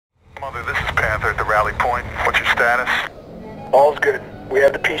rally point. What's your status? All's good. We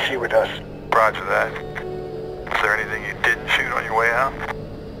have the PC with us. Roger that. Is there anything you didn't shoot on your way out?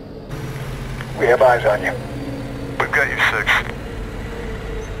 We have eyes on you. We've got you, 6.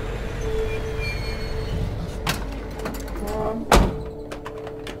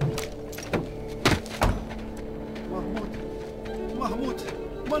 محمود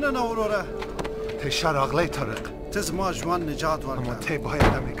من نورورا تشار اغلی طرق تز ما جوان نجات ورده اما تی باید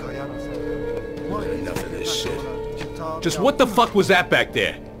امریکایان Enough of this shit. Just what the fuck was that back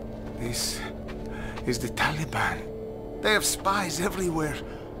there? This is the Taliban. They have spies everywhere.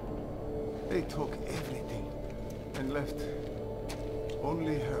 They took everything and left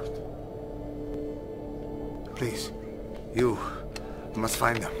only hurt. Please, you must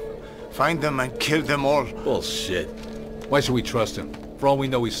find them. Find them and kill them all. Bullshit. Why should we trust him? For all we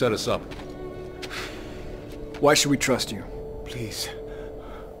know, he set us up. Why should we trust you? Please.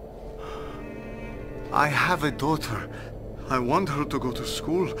 I have a daughter. I want her to go to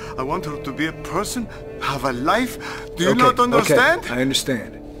school. I want her to be a person, have a life. Do you not understand? Okay, I understand.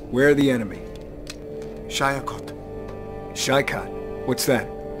 Where are the enemy? Shayakot. Shaikot. What's that?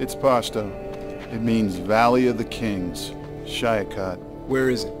 It's Pashto. It means Valley of the Kings. Shayakot. Where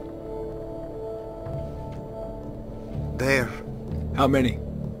is it? There. How many?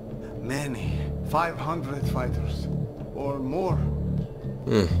 Many. 500 fighters. Or more.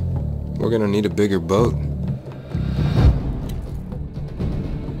 We're gonna need a bigger boat.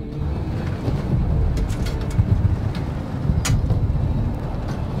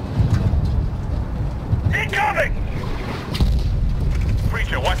 Incoming!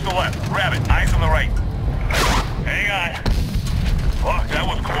 Preacher, watch the left. Rabbit, eyes on the right. Hang on. Fuck, that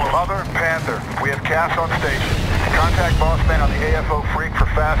was close. Mother, Panther, we have Cass on station. Contact boss man on the AFO Freak for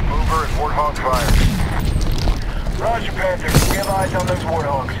fast mover and Warthog fire. Roger, Panther. We have eyes on those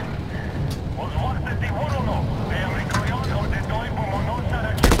Warthogs.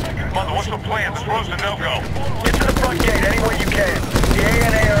 Mother, what's the plan? This road's a no-go. Get to the front gate any way you can. The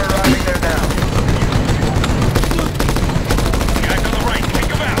ANA are arriving there now. Guys on the right, take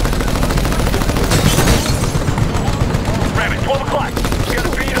them out. Rabbit, 12 o'clock. We got a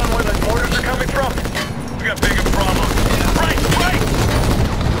beat on where the mortars are coming from. We got bigger problems. Right, right!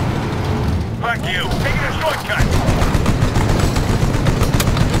 Fuck you. Taking a shortcut.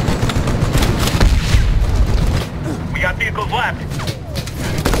 We got vehicles left.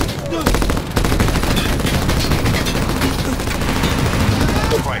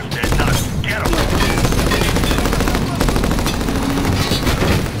 Christ, they're nuts. Get them.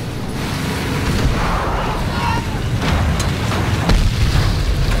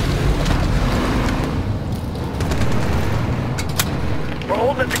 We're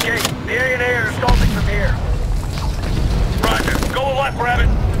holding at the gate. The ANA are assaulting from here. Roger. Go left, Rabbit.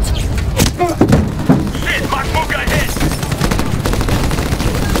 Shit, Mahmoud got hit.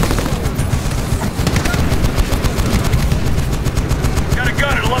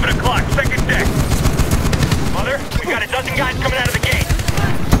 Gun at 11 o'clock, second deck. Mother, we got a dozen guys coming out of the gate.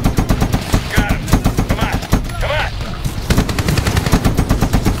 Got him. Come on, come on.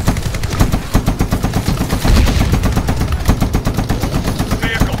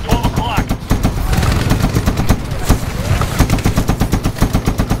 Vehicle, 12 o'clock.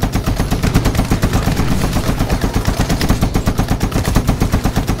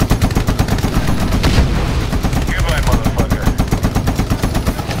 Goodbye, motherfucker.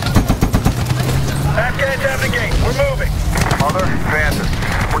 Afghans out of the gate. We're moving. Mother, Panther.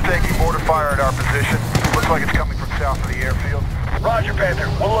 We're taking mortar fire at our position. Looks like it's coming from south of the airfield. Roger, Panther.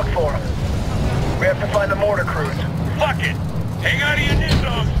 We'll look for them. We have to find the mortar crews. Fuck it. Hang on to your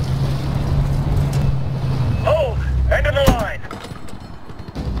nizos. Hold. End of the line.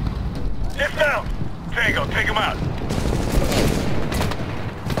 Dismount. Tango, take him out.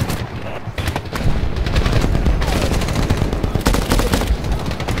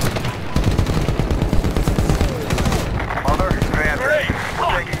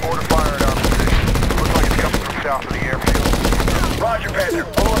 South of the airfield. Roger, Panther.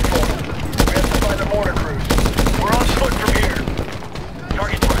 We'll look for them. We have to find the mortar crews. We're on foot from here.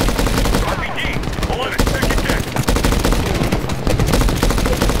 Target right. RPG. 11. Second deck.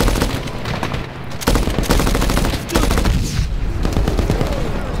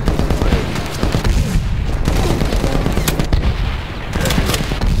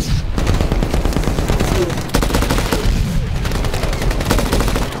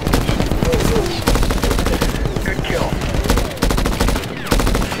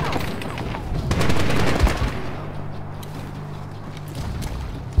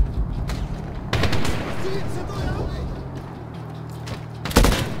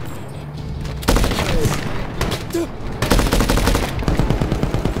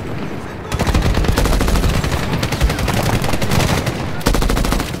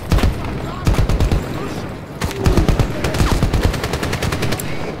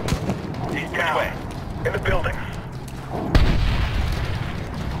 In the building.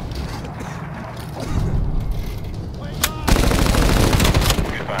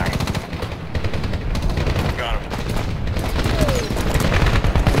 Goodbye. Got him.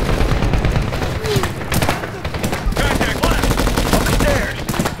 Contact left! Up the stairs!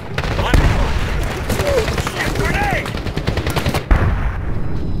 Shoot grenade!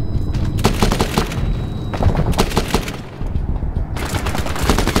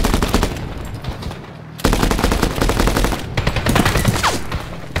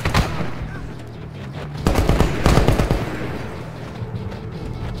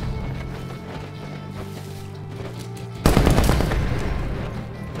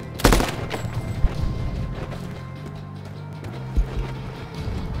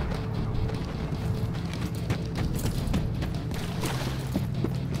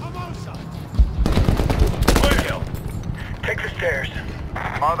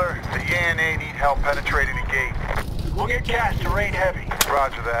 Mother, the ENA need help penetrating the gate. We'll get gas to rain heavy.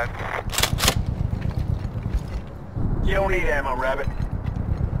 Roger that. You don't need ammo, Rabbit.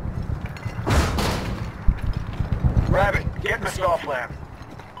 Rabbit, get in the soft lamp.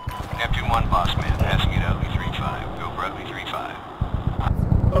 Neptune 1, boss man. Passing it ugly 3-5. Go for ugly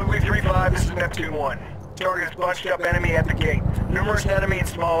 3-5. Ugly 3-5, this is Neptune 1. Target is bunched up enemy at the gate. Numerous enemy and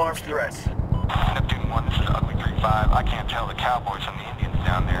small arms threats. Neptune 1, this is ugly 3-5. I can't tell the cowboys from the Indians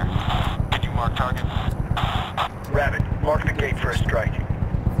down there. Can you mark targets? Rabbit, mark the gate for a strike.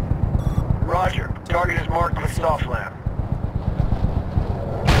 Roger. Target is marked with soft lamp.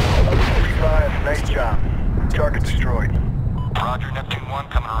 3-5, nice job. Target destroyed. Roger, Neptune 1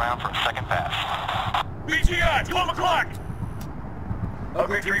 coming around for a second pass. BGI, 12 o'clock!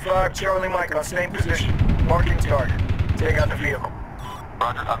 Ugly 3-5, Charlie Mike on same position. Marking target. Take out the vehicle.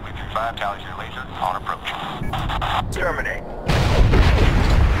 Roger, Ugly 3-5, tallies your laser, on approach. Terminate.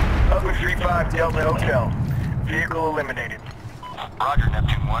 Ugly 3-5, Delta Hotel. Vehicle eliminated. Roger,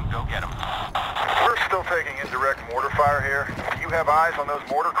 Neptune 1, go get him. We're still taking indirect mortar fire here. Do you have eyes on those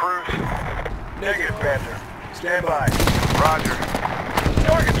mortar crews? Negative, Panther. Stand by. Roger.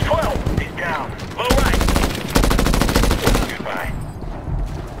 Target's 12. He's down. Low right. Goodbye.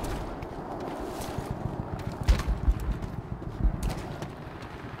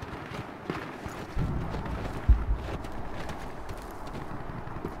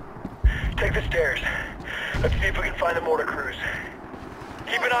 Take the stairs. Let's see if we can find the mortar crews.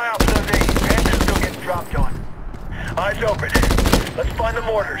 Keep an eye out for those A's. Panthers still getting dropped on. Eyes open. Let's find the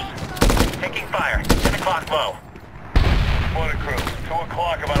mortars. Taking fire. 10 o'clock low. Mortar crew. 2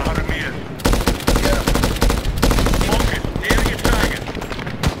 o'clock, about 100 meters. Get him. Focus. The enemy target.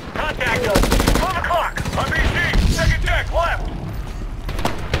 Contact us. 12 o'clock. RBC. Second deck. Left.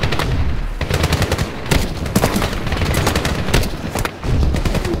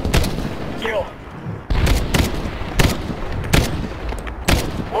 Kill.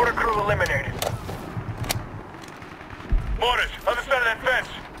 Mortar crew eliminated. Mortars. Other side of that fence.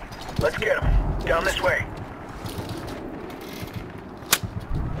 Let's get them. Down this way.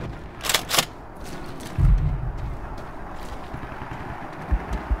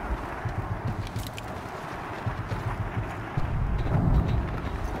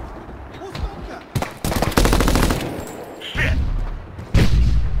 Shit.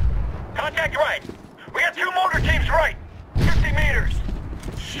 Contact right. We got 2 mortar teams right. 50 meters.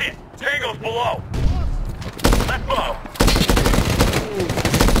 Shit. Tango's below. Left bow.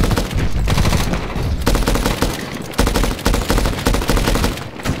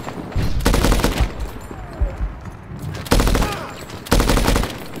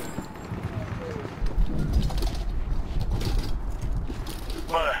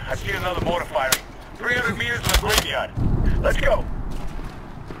 Mother, I see another mortar firing. 300 meters from the graveyard. Let's go.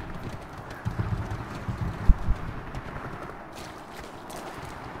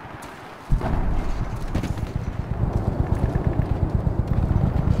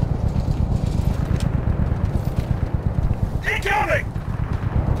 Incoming!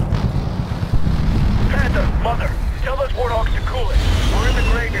 Panther, Mother, tell those warthogs to cool it. We're in the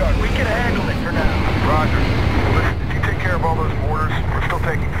graveyard. We can handle it for now. Roger. Listen, if you take care of all those mortars, we're still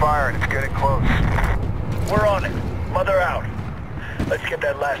taking fire and it's getting close. We're on it. Mother out. Let's get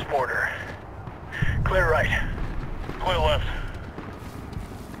that last mortar. Clear right. Clear left.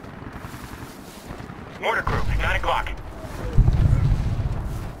 Mortar crew, 9 o'clock.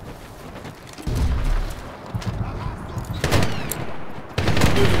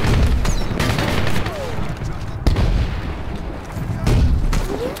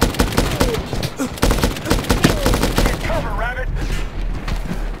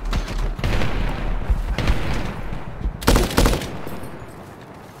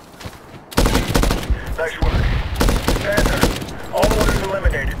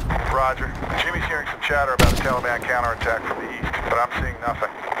 Roger. Jimmy's hearing some chatter about a Taliban counterattack from the east, but I'm seeing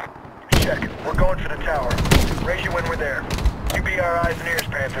nothing. Check. We're going for the tower. Raise you when we're there. You be our eyes and ears,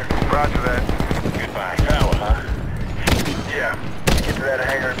 Panther. Roger that. Goodbye. Tower, huh? Yeah. Get to that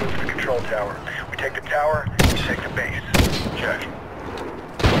hangar and move to the control tower. We take the tower, you take the base. Check.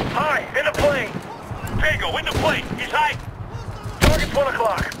 Hi! In the plane! Tango, in the plane! He's high! Target's 1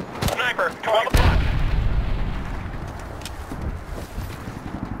 o'clock. Sniper, 12 o'clock.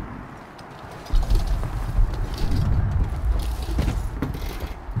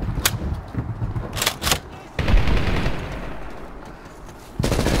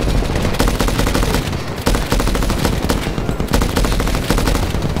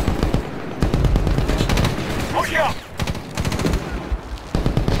 Push up!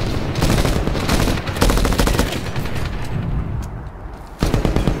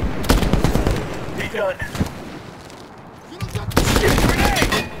 He's done.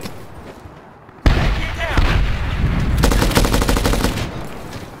 Grenade! Get down!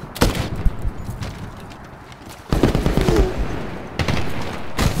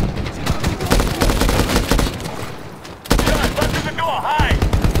 John, left in the door, hide!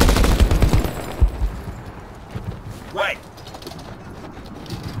 Wait.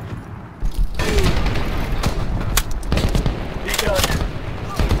 He's done.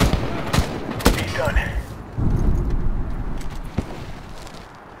 He's done.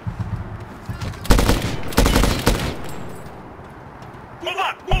 Move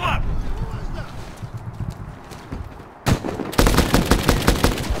up! Move up!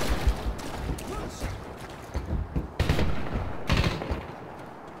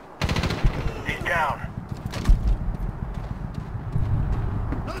 He's down.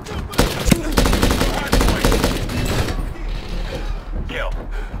 Kill.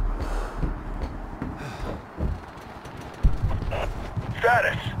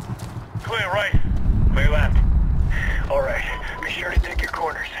 Status. Clear right. Clear left. All right. Be sure to take your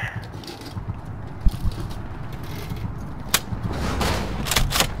corners.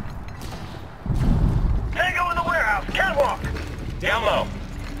 Tango in the warehouse. Catwalk. Down low.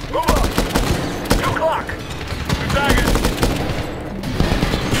 Move up. 2 o'clock. 2 targets.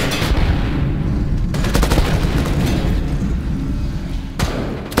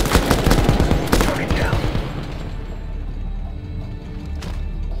 Target down.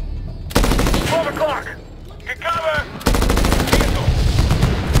 12 o'clock. Get cover. Cancel.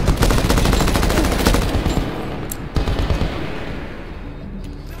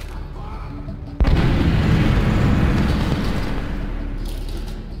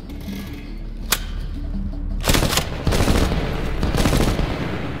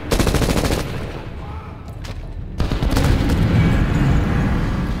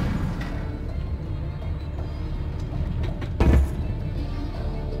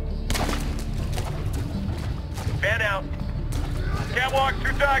 Man out. Catwalk,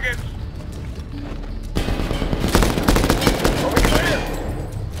 2 targets. Are we clear?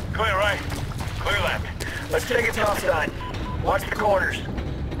 Clear right. Clear left. Let's take it topside. Watch the corners.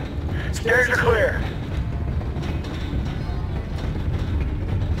 Stairs are clear.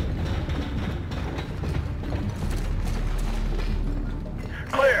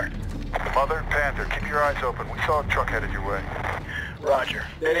 Clear. Mother, Panther, keep your eyes open. We saw a truck headed your way. Roger.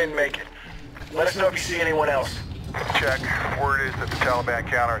 They didn't make it. Let us know if you see anyone else. Check. Word is that the Taliban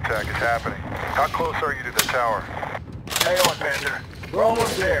counterattack is happening. How close are you to the tower? Hang on, Panther. We're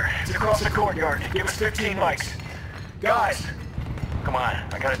almost there. It's across the courtyard. Give us 15 mics. Guys! Come on.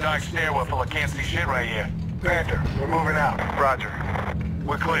 I got a dark stairwell full of can't see shit right here. Panther, we're moving out. Roger.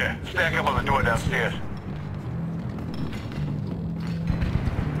 We're clear. Stack up on the door downstairs.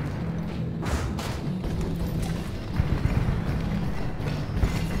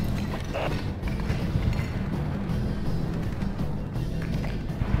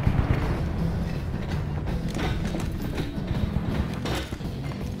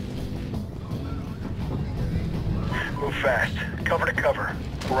 Move fast. Cover to cover.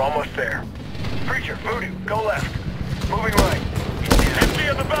 We're almost there. Preacher, Voodoo, go left. Moving right. Empty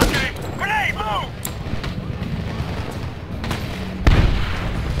on the balcony. Grenade, move!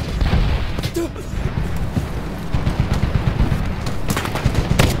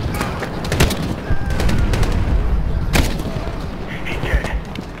 He's dead.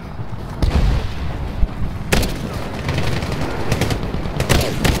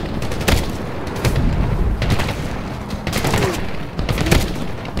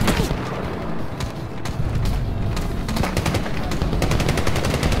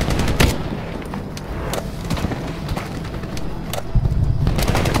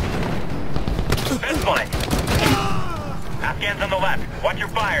 Afghans on the left. Watch your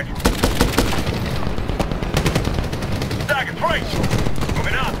fires. Contact, 3!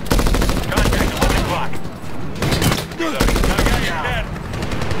 Moving up! Contact, 11 o'clock! Reloading. Contact, dead!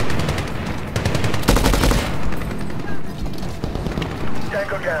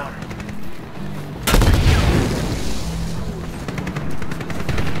 Tango down.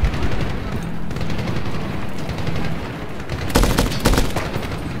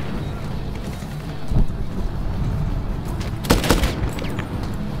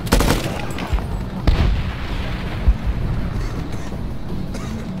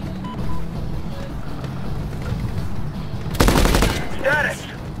 Status!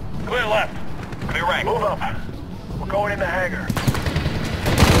 Clear left. Clear right. Move up. We're going in the hangar.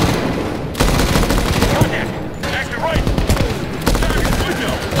 Contact! Exit right! Target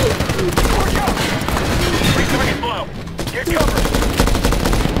window! Push up! 3 target below. Get cover!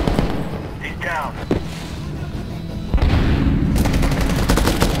 He's down.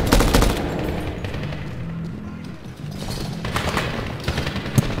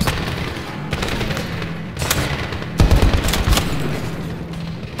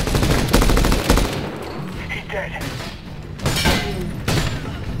 He's dead.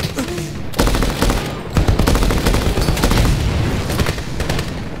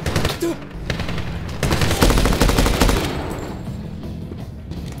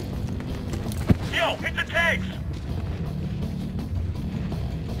 Yo, hit the tanks!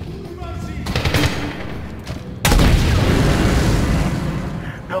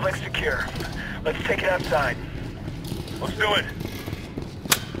 Building secure. Let's take it outside. Let's do it.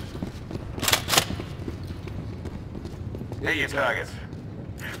 Hit your targets.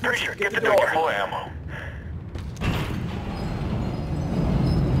 Preacher, get the door. Full ammo.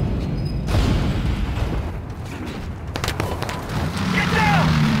 Get down!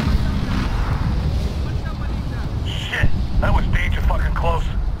 Shit, that was danger fucking close.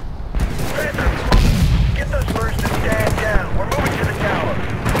 Panther, get those birds to stand down. We're moving to the tower.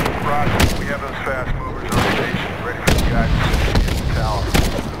 Roger, we have those fast movers on station, ready for the guys to hit the tower.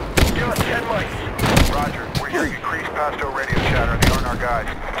 Give us 10 mics. Roger, we're hearing increased Pasto radio chatter. They aren't our guys.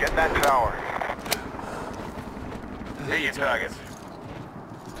 Get in that tower. Hit your targets.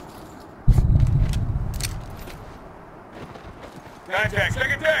 Contact,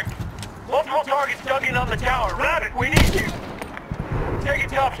 second deck! Multiple targets dug in on the tower. Rabbit, we need you! Take it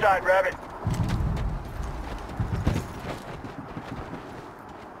topside, Rabbit.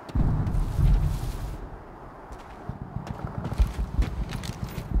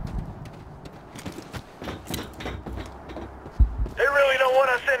 They really don't want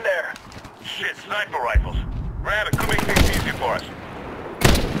us in there. Shit, sniper rifles. Rabbit, could make things easier for us.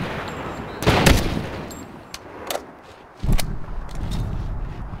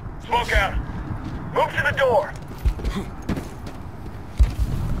 Smoke out. Move to the door.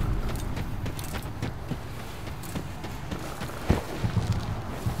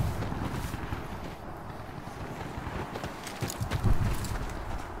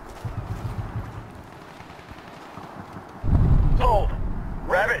 Hold.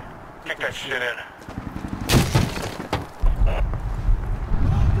 Rabbit, kick that shit in.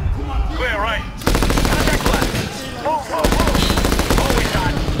 Clear right. Contact left. Move, move, move. Always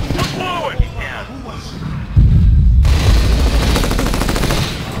on. Look forward. Yeah.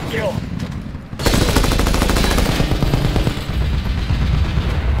 Kill.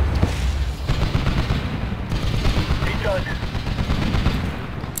 He's done.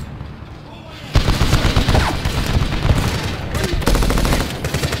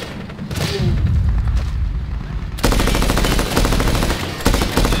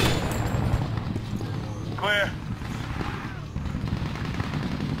 Clear.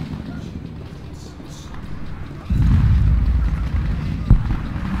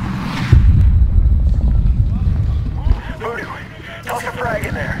 Voodoo, toss a frag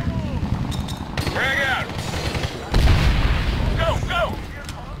in there. Frag out. Go, go.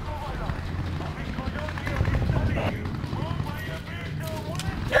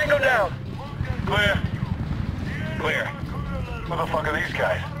 Tango down. Clear. Clear. What the fuck are these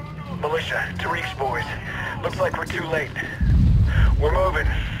guys? Militia, Tariq's boys. Looks like we're too late. We're moving.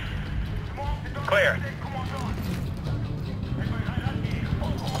 Clear.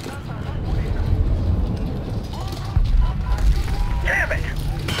 Damn it!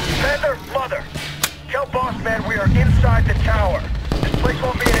 Panther, mother! Tell boss man we are inside the tower. This place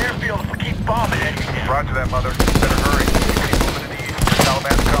won't be an airfield if we keep bombing it. Roger that, Mother. Better hurry. Keep moving to the east.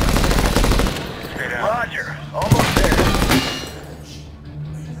 Taliban's coming. Stay down. Roger. Almost there.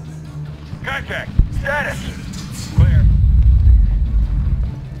 Contact. Status. Clear.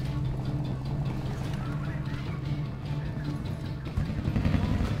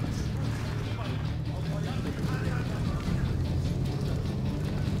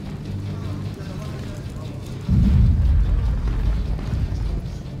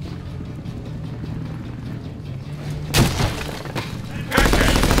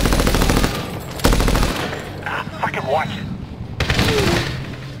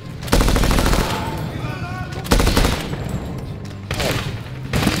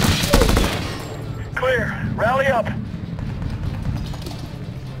 clear. Rally up.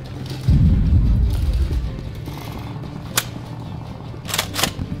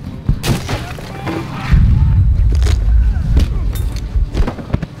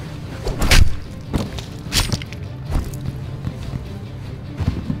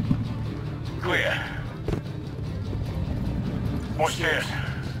 Clear. More stairs.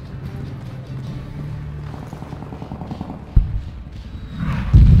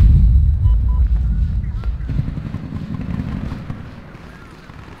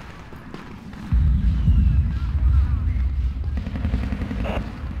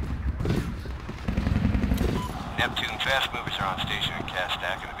 Neptune, fast movers are on station in cast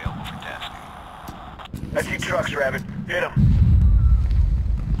stack and available for tasking. I see trucks, Rabbit. Hit them.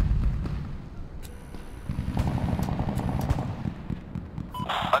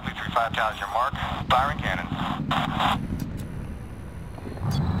 Ugly 3-5 tallies your mark. Firing cannon.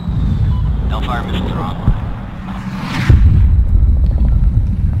 Hellfire missiles are online.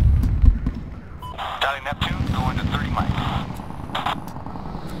 Tally Neptune, going to 30 miles.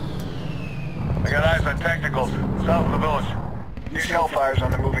 I got eyes on technicals, south of the village. Use Hellfires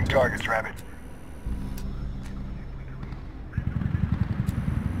on the moving targets, Rabbit.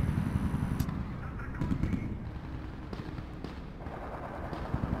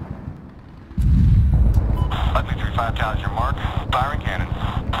 Ugly 3-5 tallies your mark. Firing cannon.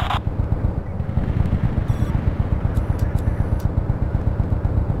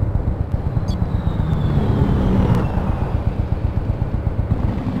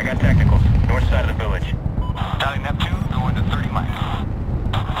 I got technicals, north side of the village. Tally Neptune, going to 30 miles.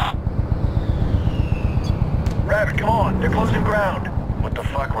 Rabbit, come on. They're closing ground. What the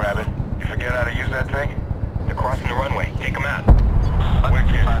fuck, Rabbit? You forget how to use that thing? They're crossing the runway. Take them out. Ugly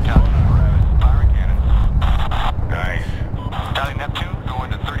 3-5 tallies your mark. Firing cannon. Nice. Tally Neptune,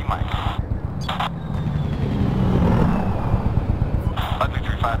 going to 30 miles. Ugly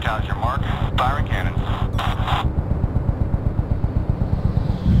 3-5 tallies your mark. Firing cannon.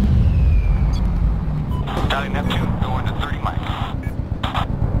 Tally Neptune, going to 30 miles.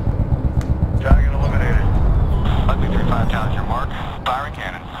 Target eliminated. Ugly 3-5 tallies your mark. Firing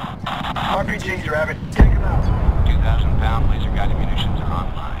cannon. RPGs, Rabbit. Take them out. 2,000-pound laser-guided munitions are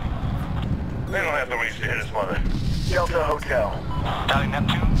online. They don't have the reach to hit his mother. Delta Hotel. Tally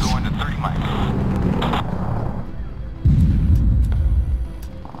Neptune, going to 30 miles.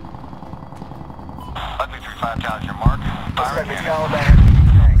 Ugly 3-5 tallies your mark. Looks Firing like the cannon. Taliban.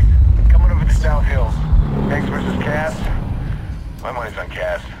 Thanks. Coming over the South Hills. Tanks versus Cass? My money's on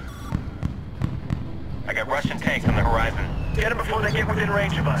Cass. I got Russian tanks on the horizon. Get them before they get within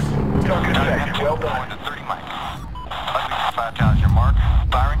range of us. Target Tally effect. Neptune, Well going done. to 30 miles. Ugly 3-5 tallies your mark.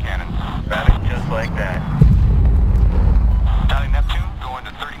 Firing cannon. Rabbit, just like that. Tally Neptune, going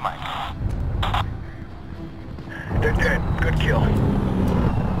to 30 miles. They're dead. Good kill.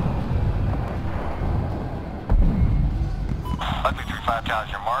 Ugly 3-5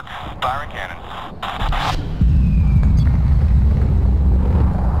 tallies your mark. Firing cannon.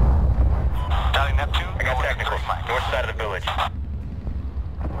 Tally Neptune, I got going to technicals, 30 miles. north side of the village.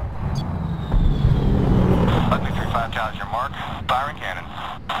 Ugly 3-5 tallies your mark. Firing cannon.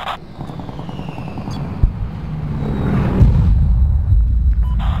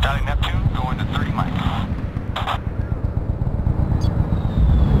 Tally Neptune, going to 30 miles.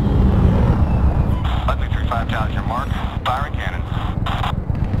 Ugly 3-5 tallies your mark. Firing cannon.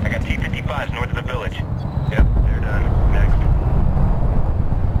 I got T-55s north of the village. Yep, they're done. Next.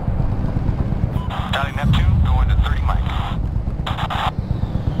 Tally Neptune, going to 30 miles.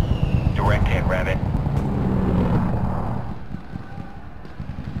 Direct hit, Rabbit.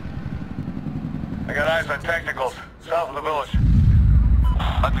 I got eyes on technicals, south of the village.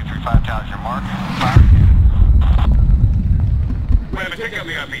 Ugly 3-5 tallies your mark. Firing cannon. Rabbit, take out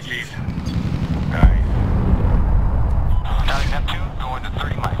the RPGs. Nice. Tally Neptune, going to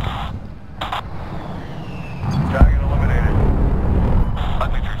 30 miles. Target eliminated.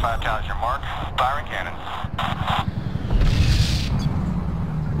 Ugly 3-5 tallies your mark. Firing cannon.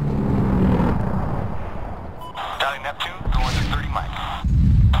 Tally Neptune, going to 30 miles.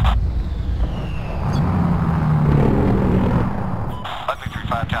 Ugly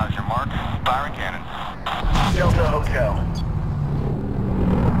 3-5 tallies your mark. Firing cannon. Delta Hotel.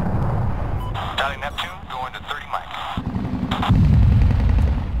 Tally Neptune, going to 30 miles.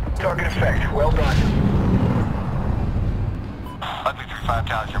 Target effect. Well done. Ugly 3-5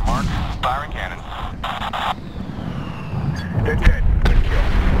 tallies your mark. Firing cannon. They're dead. Good kill.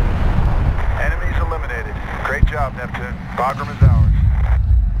 Enemies eliminated. Great job, Neptune. Bagram is ours.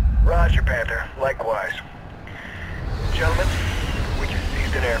 Roger, Panther. Likewise. Gentlemen, we just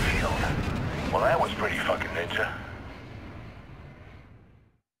seized an airfield. Well, that was pretty fucking ninja.